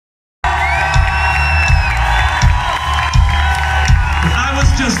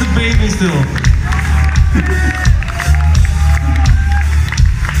still.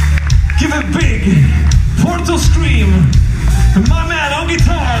 Give a big Porto scream to my man on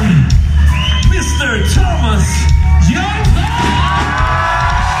guitar, Mr. Thomas Young.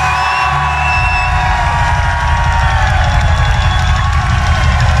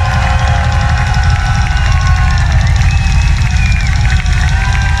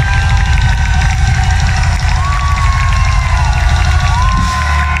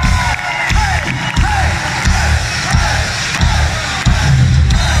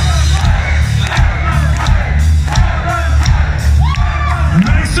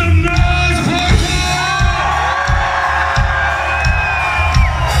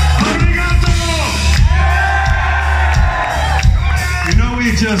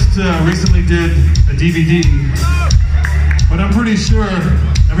 Just recently did a DVD, but I'm pretty sure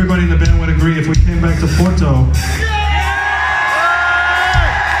everybody in the band would agree if we came back to Porto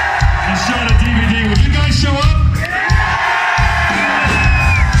and showed a DVD, would you guys show up?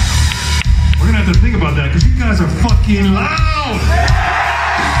 We're gonna have to think about that because you guys are fucking loud.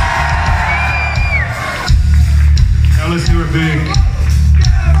 Now let's do a big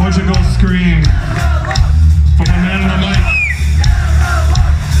Portugal scream for my man on the mic.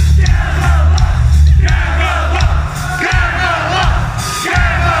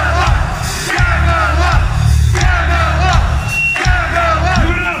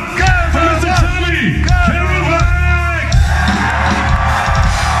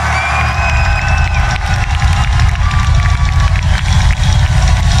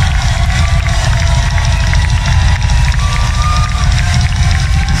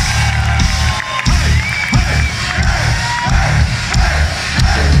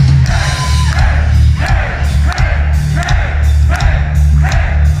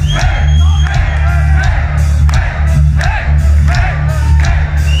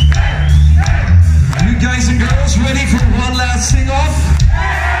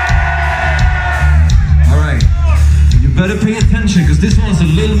 Better pay attention because this one's a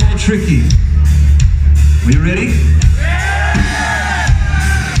little more tricky. Are you ready?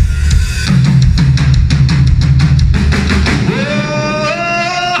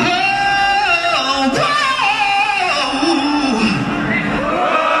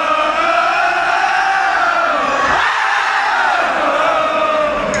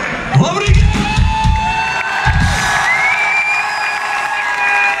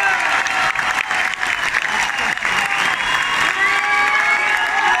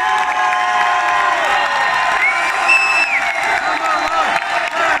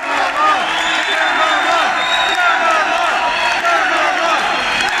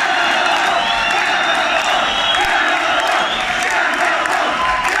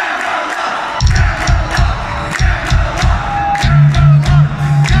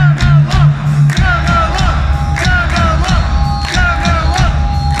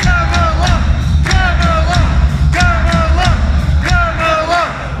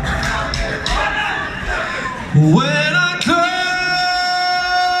 When I cry,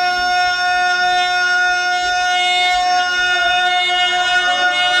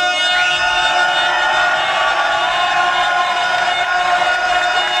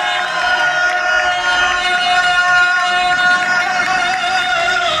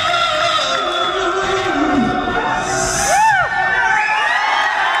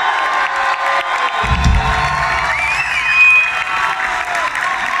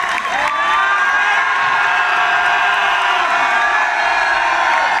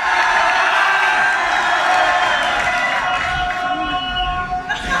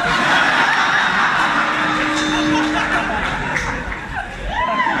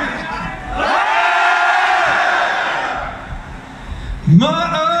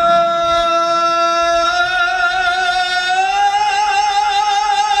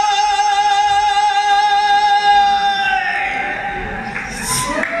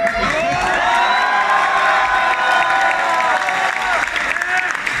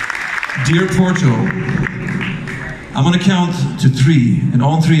 Dear Porto, I'm gonna count to 3, and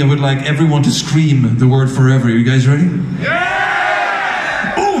on 3 I would like everyone to scream the word forever. Are you guys ready? Yeah!